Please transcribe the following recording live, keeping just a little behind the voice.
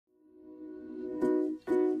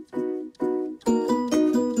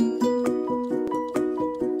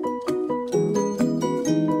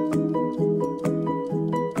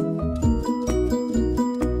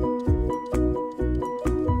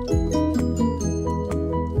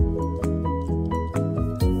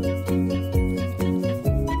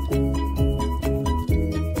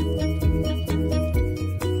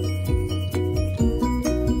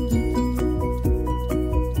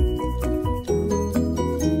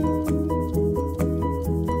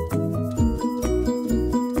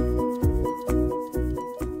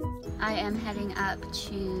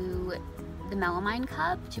Melamine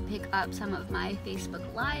cup to pick up some of my Facebook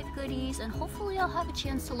Live goodies, and hopefully I'll have a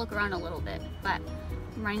chance to look around a little bit, but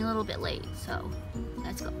I'm running a little bit late, so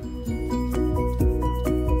let's go.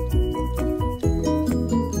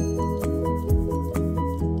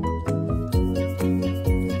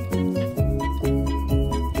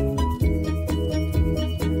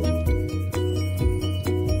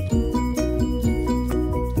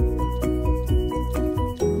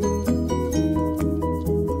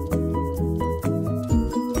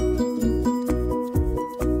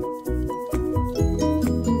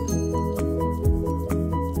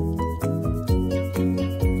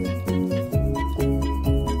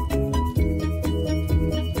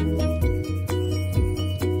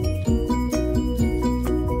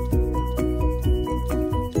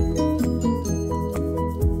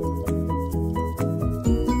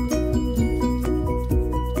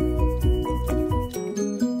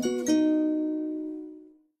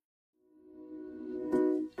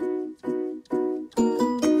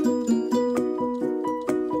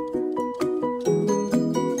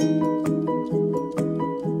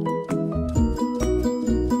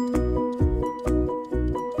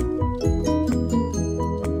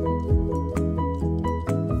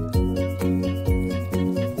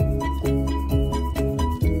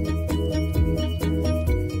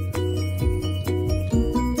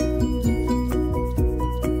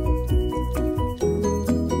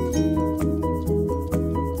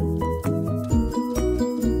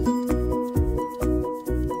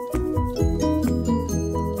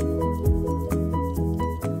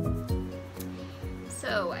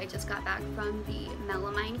 From the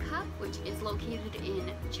Melamine cup, which is located in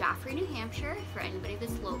New Hampshire, for anybody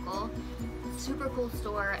that's local. Super cool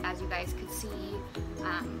store, as you guys could see.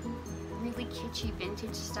 Really kitschy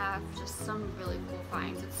vintage stuff, just some really cool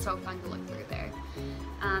finds. It's so fun to look through there.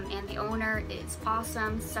 And the owner is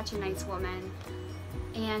awesome, such a nice woman.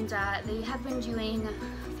 And they have been doing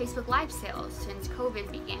Facebook Live sales since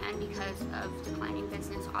COVID began because of declining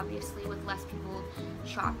business, obviously, with less people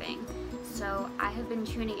shopping. So I have been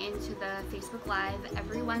tuning into the Facebook Live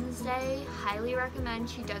every Wednesday. Highly recommend.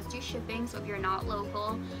 She does do shipping, so if you're not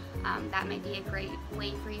local, that might be a great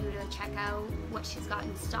way for you to check out what she's got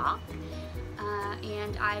in stock.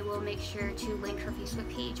 And I will make sure to link her Facebook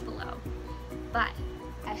page below. But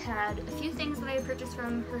I had a few things that I purchased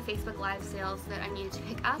from her Facebook Live sales that I needed to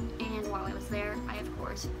pick up, and while I was there, I of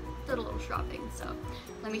course did a little shopping, so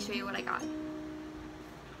let me show you what I got.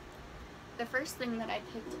 The first thing that I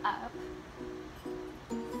picked up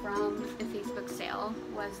from the Facebook sale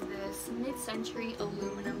was this mid-century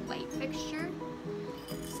aluminum light fixture.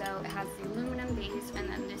 So it has the aluminum base and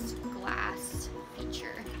then this glass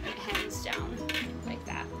feature. It hangs down like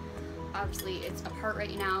that. Obviously it's apart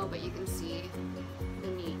right now, but you can see the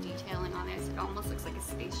neat detailing on this. It almost looks like a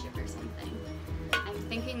spaceship or something. I'm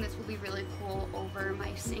thinking this will be really cool over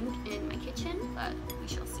my sink in my kitchen, but we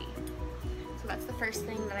shall see. So that's the first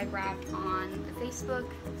thing that I grabbed on the Facebook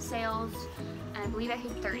sales, and I believe I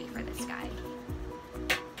paid $30 for this guy.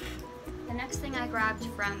 The next thing I grabbed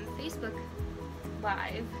from Facebook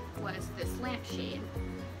Live was this lampshade.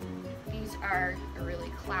 These are a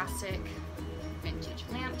really classic vintage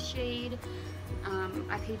lampshade.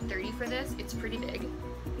 I paid $30 for this. It's pretty big.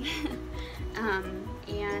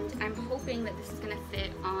 And I'm hoping that this is going to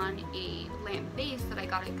fit on a lamp base that I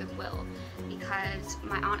got at Goodwill, because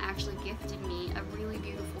my aunt actually gifted me a really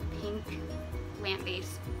beautiful pink lamp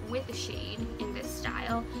base with a shade in this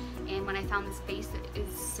style, and when I found this base that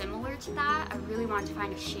is similar to that, I really wanted to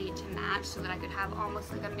find a shade to match so that I could have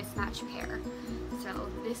almost like a mismatched pair. So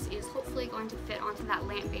this is hopefully going to fit onto that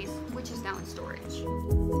lamp base, which is now in storage.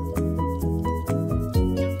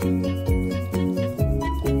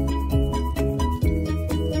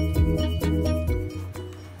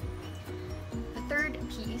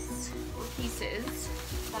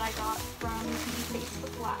 Pieces that I got from the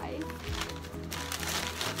Facebook Live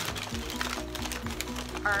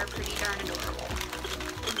are pretty darn adorable.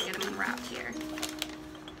 Let me get them unwrapped here.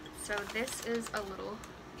 So this is a little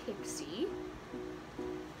pixie,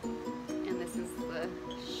 and this is the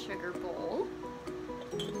sugar bowl,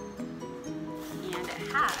 and it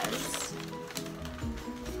has,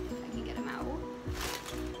 if I can get them out,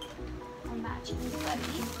 a matching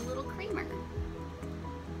buddy, a little creamer.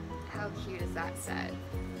 How cute is that set?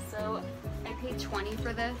 So I paid $20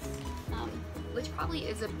 for this, which probably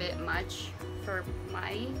is a bit much for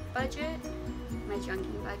my budget, my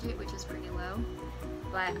junking budget, which is pretty low.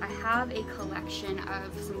 But I have a collection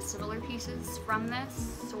of some similar pieces from this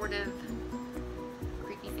sort of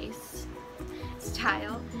creepy face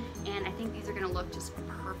style, and I think these are gonna look just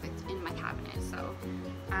perfect in my cabinet, so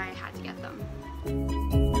I had to get them.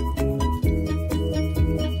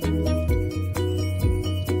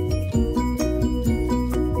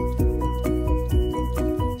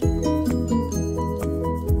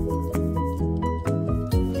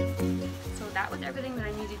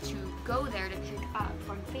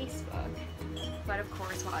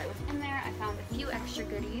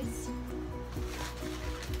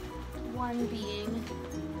 one being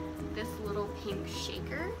this little pink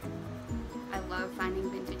shaker. I love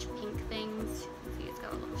finding vintage pink things. See, it's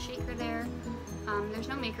got a little shaker there. There's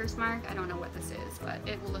no maker's mark. I don't know what this is, but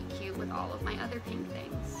it will look cute with all of my other pink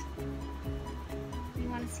things. You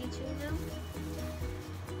want to see too, Lou?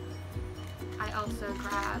 I also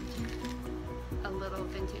grabbed a little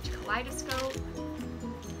vintage kaleidoscope.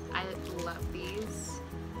 I love these.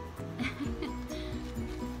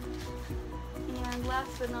 And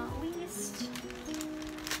last but not least,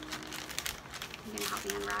 you gonna help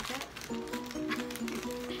me unwrap it?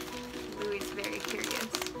 Louis is very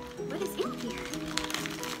curious. What is in here?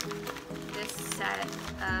 This set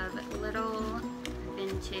of little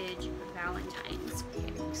vintage Valentine's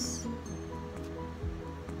picks.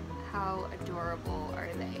 How adorable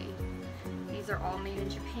are they? These are all made in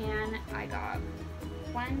Japan. I got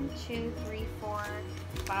 1, 2, 3, 4,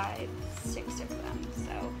 5, 6 of them.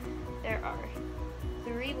 So there are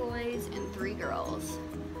 3 boys and 3 girls.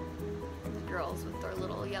 The girls with their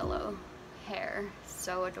little yellow hair.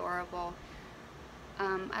 So adorable.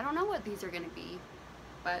 I don't know what these are gonna be,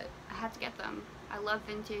 but I had to get them. I love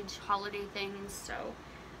vintage holiday things, so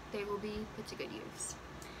they will be put to good use.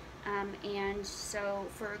 And so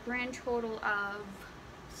for a grand total of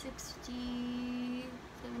 60,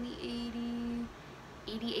 70,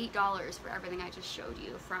 80, $88 for everything I just showed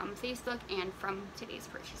you from Facebook and from today's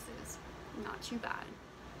purchases. Not too bad.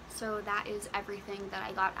 So that is everything that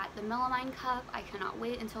I got at the Melamine Cup. I cannot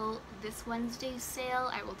wait until this Wednesday's sale.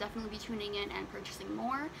 I will definitely be tuning in and purchasing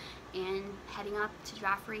more and heading up to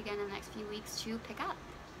Joffrey again in the next few weeks to pick up.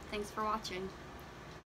 Thanks for watching.